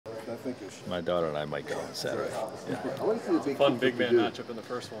think you'll show. My daughter and I might go on Saturday. Yeah. I want to see the big Fun big man matchup in the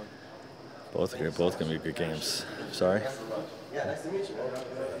first one. Both going to be good games. Sorry?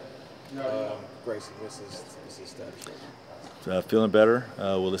 Grayson, what's his status? Feeling better.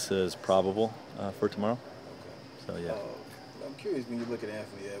 Willis is probable for tomorrow. Okay. So, yeah. I'm curious when you look at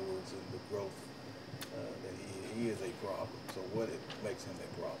Anthony Edwards and the growth that he is a problem. So what makes him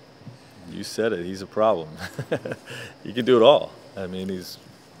a problem? You said it. He's a problem. He can do it all. I mean, he's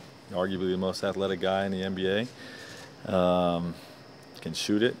arguably the most athletic guy in the NBA. Can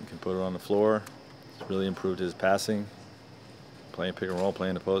shoot it, can put it on the floor. He's really improved his passing, playing pick and roll,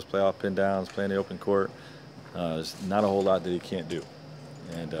 playing the post, playoff pin downs, playing the open court. There's not a whole lot that he can't do.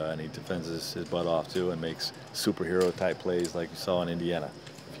 And he defends his butt off, too, and makes superhero-type plays like you saw in Indiana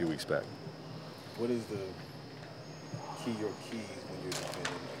a few weeks back. What is your keys when you're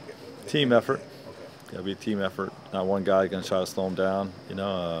defending? Team effort. Okay. It'll be a team effort. Not one guy going to try to slow him down. You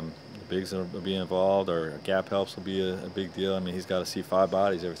know, the bigs will be involved, or gap helps will be a big deal. I mean, he's got to see 5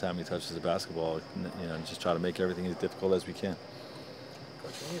 bodies every time he touches the basketball. You know, and just try to make everything as difficult as we can.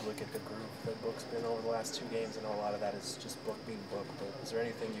 Coach, when you look at the group that Book's been over the last 2 games, I know a lot of that is just Book being Book, but is there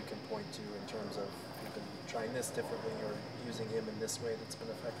anything you can point to in terms of you've been trying this differently or using him in this way that's been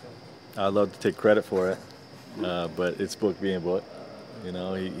effective? I'd love to take credit for it, but it's Book being Book. You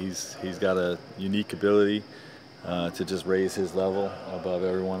know, he's got a unique ability to just raise his level above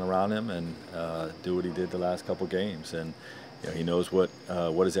everyone around him and do what he did the last couple games. And you know, he knows what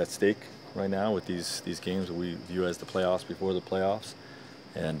is at stake right now with these games that we view as the playoffs before the playoffs.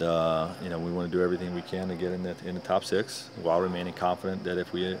 And you know, we want to do everything we can to get in the top 6 while remaining confident that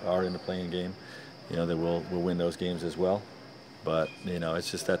if we are in the playing game, you know, that we'll win those games as well. But you know, it's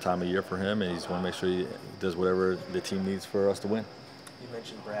just that time of year for him, and he just want to make sure he does whatever the team needs for us to win. You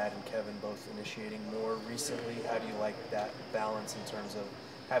mentioned Brad and Kevin both initiating more recently. How do you like that balance in terms of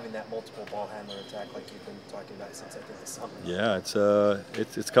having that multiple ball handler attack like you've been talking about since I think the summer? Yeah,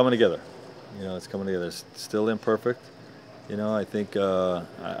 it's coming together. You know, it's coming together. It's still imperfect. You know, I think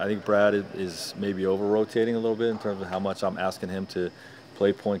Brad is maybe over-rotating a little bit in terms of how much I'm asking him to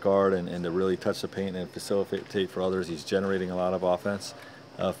play point guard and to really touch the paint and facilitate for others. He's generating a lot of offense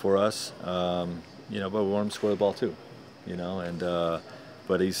for us. You know, but we want him to score the ball too. You know, and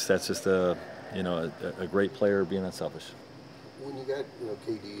but that's just a great player being unselfish. When you got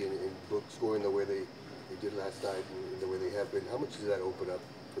KD and Book scoring the way they did last night and the way they have been, how much does that open up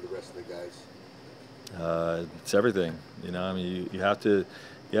for the rest of the guys? It's everything. You know, I mean, you have to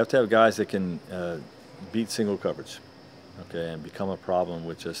have guys that can beat single coverage, okay, and become a problem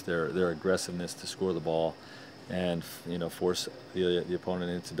with just their aggressiveness to score the ball, and you know, force the opponent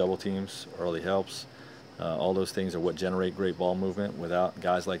into double teams. Early helps. All those things are what generate great ball movement. Without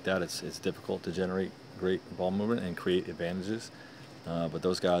guys like that, it's difficult to generate great ball movement and create advantages. But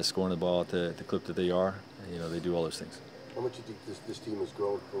those guys scoring the ball at the clip that they are, you know, they do all those things. How much do you think this team has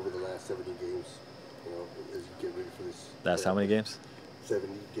grown over the last 70 games? You know, as you get ready for this. Last how many games?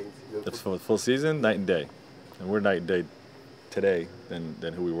 70 games. That's for the full season, night and day. And we're night and day today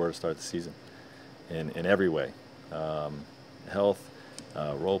than who we were to start the season, in every way. Health,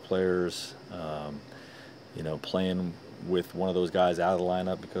 role players. You know, playing with one of those guys out of the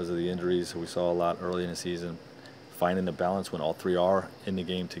lineup because of the injuries we saw a lot early in the season, finding the balance when all 3 are in the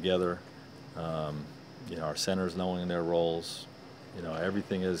game together. You know, our centers knowing their roles. You know,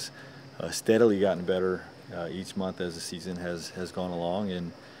 everything has steadily gotten better each month as the season has gone along.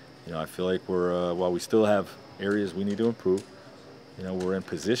 And you know, I feel like we're while we still have areas we need to improve, you know, we're in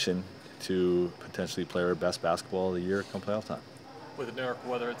position to potentially play our best basketball of the year come playoff time. With Nurk,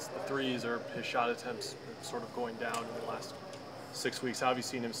 whether it's the threes or his shot attempts sort of going down in the last 6 weeks, how have you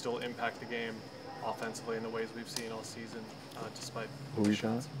seen him still impact the game offensively in the ways we've seen all season, despite Who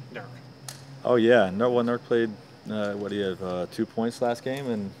shots? Nurk. Oh yeah, Nurk played. What do you have? 2 points last game,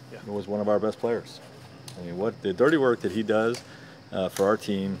 and was one of our best players. I mean, what the dirty work that he does for our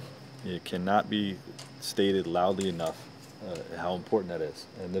team, it cannot be stated loudly enough how important that is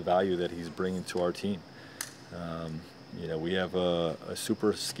and the value that he's bringing to our team. You know, we have a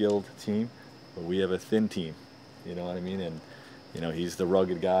super skilled team, but we have a thin team. You know what I mean? And you know, he's the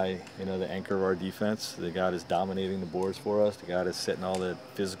rugged guy. You know, the anchor of our defense. The guy that's dominating the boards for us. The guy that's setting all the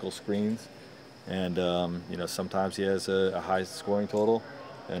physical screens. And you know, sometimes he has a high scoring total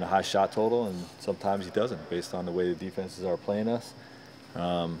and a high shot total, and sometimes he doesn't, based on the way the defenses are playing us.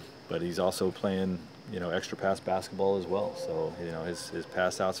 But he's also playing, you know, extra pass basketball as well. So you know, his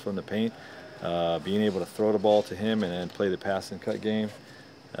pass outs from the paint. Being able to throw the ball to him and then play the pass and cut game,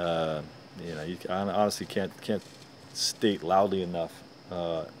 you know, I honestly can't state loudly enough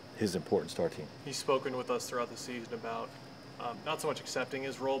his importance to our team. He's spoken with us throughout the season about not so much accepting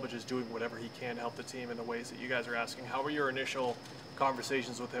his role, but just doing whatever he can to help the team in the ways that you guys are asking. How were your initial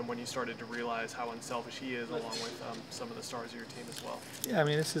conversations with him when you started to realize how unselfish he is, along with some of the stars of your team as well? Yeah, I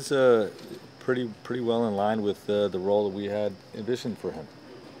mean, this is pretty well in line with the role that we had envisioned for him.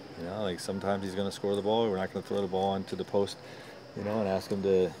 You know, like sometimes he's going to score the ball. We're not going to throw the ball into the post, you know, and ask him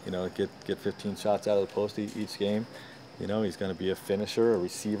to, you know, get 15 shots out of the post each game. You know, he's going to be a finisher, a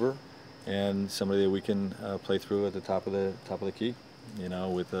receiver, and somebody that we can play through at the top of the key. You know,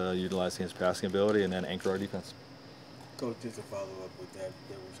 with utilizing his passing ability and then anchor our defense. Coach, just to follow up with that,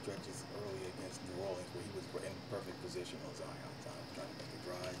 there were stretches early against New Orleans where he was in perfect position on Zion time, trying to make a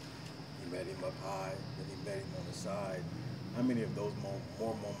drive. He met him up high, then he met him on the side. How many of those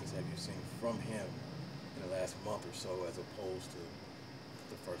more moments have you seen from him in the last month or so as opposed to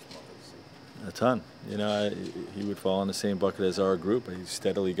the first month of the season? A ton. You know, he would fall in the same bucket as our group. He's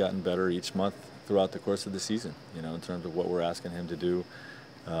steadily gotten better each month throughout the course of the season, you know, in terms of what we're asking him to do.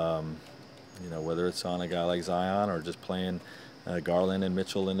 You know, whether it's on a guy like Zion or just playing Garland and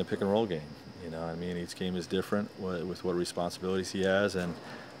Mitchell in the pick and roll game. You know, I mean, each game is different with what responsibilities he has, and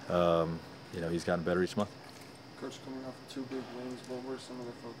you know, he's gotten better each month. Coach, coming off 2 big wins, what were some of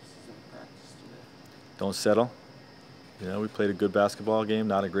the focuses in practice today? Don't settle. You know, we played a good basketball game,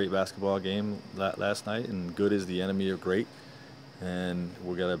 not a great basketball game last night, and good is the enemy of great. And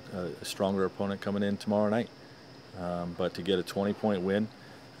we got a stronger opponent coming in tomorrow night. But to get a 20-point win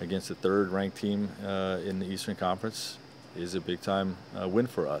against the 3rd-ranked team in the Eastern Conference is a big-time win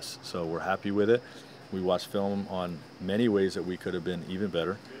for us. So we're happy with it. We watched film on many ways that we could have been even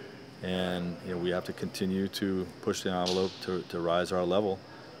better. And you know, we have to continue to push the envelope to rise our level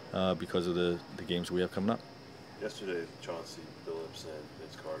because of the games we have coming up. Yesterday, Chauncey Billups and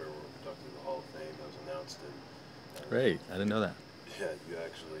Vince Carter were inducted to the Hall of Fame. That was announced. And, Great. I didn't know that. Yeah, you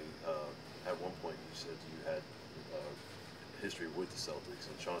actually, at one point you said you had history with the Celtics,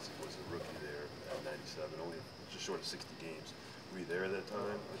 and Chauncey was a rookie there at 97, only just short of 60 games. Were you there at that time,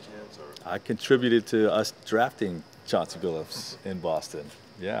 by chance? Or? I contributed to us drafting Chauncey Billups in Boston.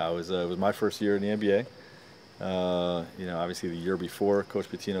 Yeah, it was my first year in the NBA. You know, obviously the year before, Coach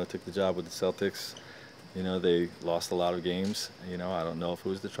Pitino took the job with the Celtics. You know, they lost a lot of games. You know, I don't know if it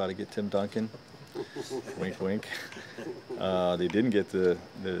was to try to get Tim Duncan. Wink, wink. They didn't get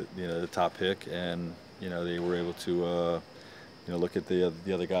the top pick, and you know, they were able to you know, look at the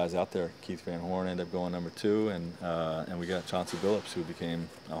other guys out there. Keith Van Horn ended up going number 2, and we got Chauncey Billups, who became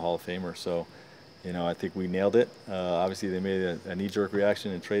a Hall of Famer. So, you know, I think we nailed it. Obviously, they made a knee-jerk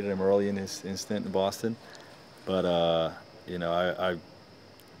reaction and traded him early in his stint in Boston. But you know, I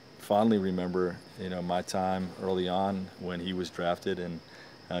fondly remember, you know, my time early on when he was drafted and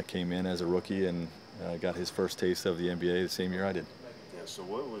came in as a rookie and got his first taste of the NBA the same year I did. Yeah, so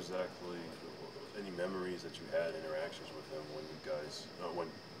what was actually, any memories that you had, interactions with him when you guys, when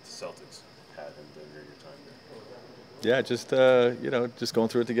the Celtics had him during your time there? Yeah, just, you know, just going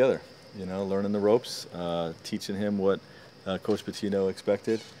through it together, you know, learning the ropes, teaching him what Coach Pitino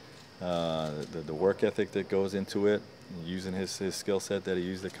expected, the work ethic that goes into it, using his skill set that he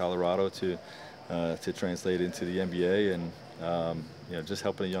used at Colorado to translate into the NBA, and you know, just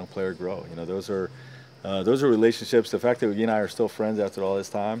helping a young player grow. You know, those are relationships. The fact that you and I are still friends after all this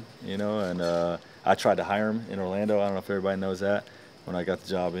time, you know, and I tried to hire him in Orlando. I don't know if everybody knows that. When I got the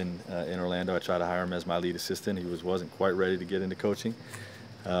job in Orlando, I tried to hire him as my lead assistant. He wasn't quite ready to get into coaching,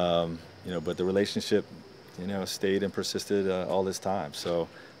 you know, but the relationship, you know, stayed and persisted all this time. So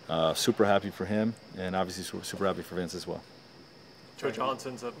super happy for him, and obviously super happy for Vince as well. Joe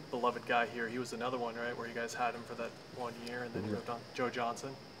Johnson's a beloved guy here. He was another one, right, where you guys had him for that 1 year, and then you moved on. Joe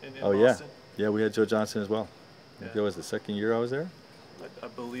Johnson in Boston. Yeah, we had Joe Johnson as well. I think Yeah. that was the 2nd year I was there. I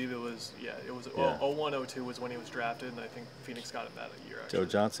believe it was, yeah, it was, Yeah. 01-02 was when he was drafted, and I think Phoenix got him that year, actually. Joe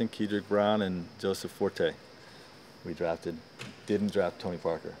Johnson, Kedrick Brown, and Joseph Forte. We drafted. Didn't draft Tony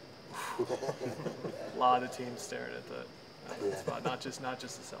Parker. A lot of teams staring at that spot, not just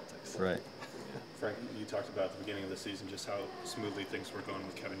the Celtics. Right. Frank, you talked about at the beginning of the season just how smoothly things were going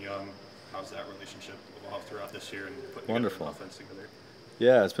with Kevin Young. How's that relationship evolved throughout this year and putting Wonderful. together an offense together?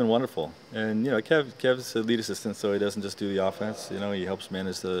 Yeah, it's been wonderful. And, you know, Kev's a lead assistant, so he doesn't just do the offense. You know, he helps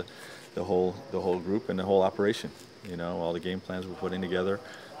manage the whole group and the whole operation. You know, all the game plans we're putting together.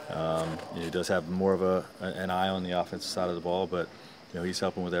 He does have more of an eye on the offensive side of the ball, but, you know, he's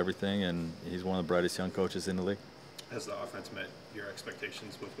helping with everything, and he's one of the brightest young coaches in the league. Has the offense met your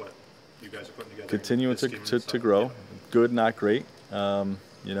expectations with what you guys are putting together? Continuing to grow. Yeah. Good, not great.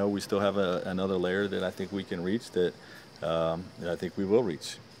 You know, we still have another layer that I think we can reach that I think we will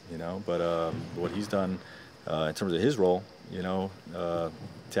reach, you know. But what he's done in terms of his role, you know,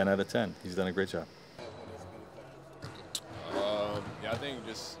 10 out of 10. He's done a great job. Yeah, I think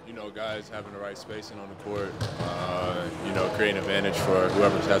just, guys having the right spacing on the court, creating advantage for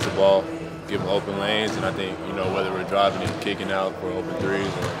whoever has the ball, give them open lanes, and I think, whether we're driving and kicking out for open threes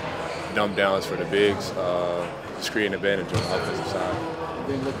or dump downs for the bigs, just creating advantage on the offensive side. And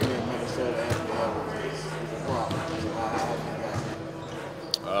then looking at Minnesota as well is a problem. So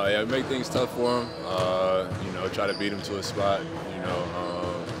how yeah, make things tough for them, try to beat them to a spot,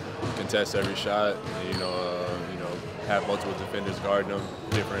 contest every shot, and, have multiple defenders guarding them,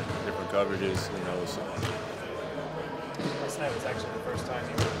 different coverages, So. Last night was actually the first time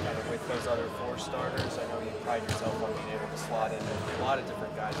you were kind of with those other four starters. I know you pride yourself on being able to slot in a lot of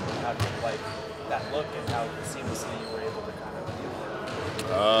different guys, but how do you like that look and how seamlessly you were able to kind of deal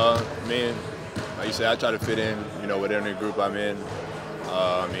with it? Like you said, I try to fit in, with any group I'm in.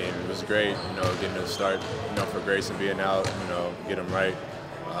 It was great, getting to start, for Grayson being out, get him right.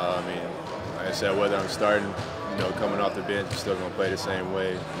 Like I said, whether I'm starting, coming off the bench, still going to play the same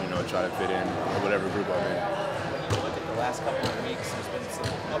way, try to fit in whatever group I'm in. Look at the last couple of weeks, there's been some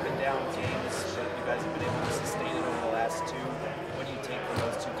up and down games, but you guys have been able to sustain it over the last two. What do you take from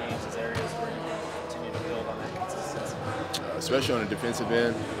those two games as areas where you continue to build on that consistency? Especially on the defensive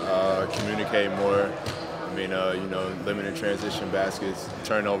end, communicate more. Limiting transition baskets,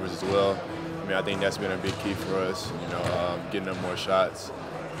 turnovers as well. I think that's been a big key for us, getting them more shots.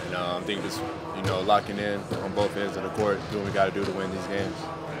 And I think just, locking in on both ends of the court, doing what we got to do to win these games.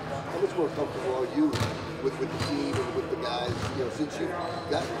 How much more comfortable are you with the team and with the guys, since you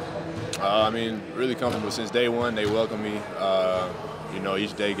got here? Really comfortable. Since day one, they welcome me.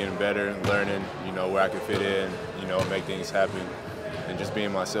 Each day getting better, learning, where I can fit in, make things happen, and just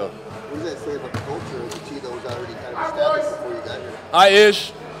being myself. What does that say about the culture of the team that was already kind of established before you got here? Hi,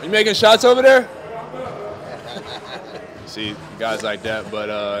 Ish. Are you making shots over there? See, guys like that. But,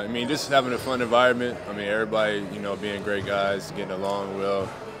 just having a fun environment. Everybody, being great guys, getting along well.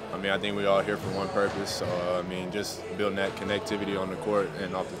 I think we all here for one purpose. So, just building that connectivity on the court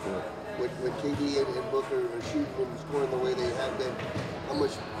and off the court. When KD and Booker are shooting and scoring the way they have been, how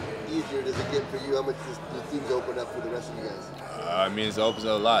much easier does it get for you? How much does the teams open up for the rest of you guys? It opens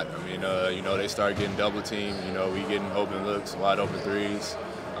up a lot. They start getting double teamed. We getting open looks, wide open threes.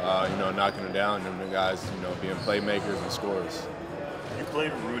 Knocking them down, and the guys, being playmakers and scorers. You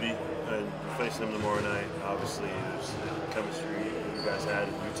played with Rudy, and you're facing him tomorrow night. Obviously, there's the chemistry you guys had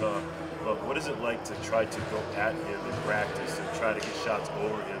in Utah. But what is it like to try to go at him in practice and try to get shots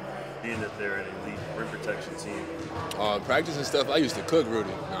over him, being that they're an elite rim protection team? Practice and stuff, I used to cook Rudy.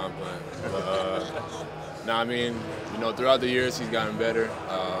 No, I'm playing. Throughout the years, he's gotten better.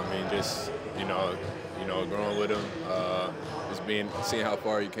 Growing with him, just seeing how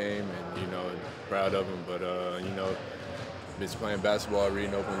far he came, and proud of him. But just playing basketball,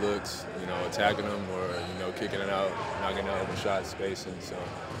 reading open looks, attacking them, or kicking it out, knocking out open shots, spacing. So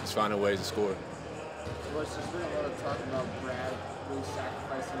just finding ways to score. Royce, there's been a lot of talk about Brad really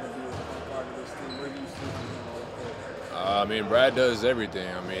sacrificing to be a point guard of this team. Where do you see him on the court? Brad does everything.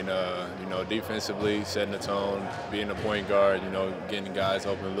 Defensively, setting the tone, being a point guard, getting guys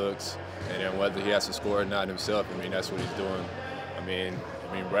open looks, and then whether he has to score or not himself, that's what he's doing.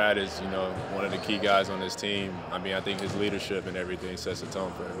 Brad is, one of the key guys on this team. I think his leadership and everything sets the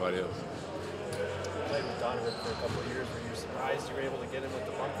tone for everybody else. You played with Donovan for a couple of years. Were you surprised you were able to get him with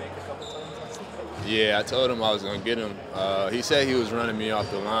the bump fake a couple times? Yeah, I told him I was going to get him. He said he was running me off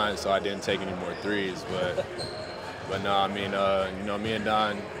the line, so I didn't take any more threes. But no, me and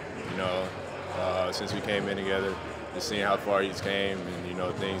Don, since we came in together, just seeing how far he's came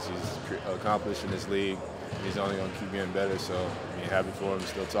and, things he's accomplished in this league, he's only going to keep getting better. So, happy for him,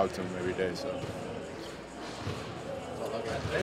 still talk to him every day. So.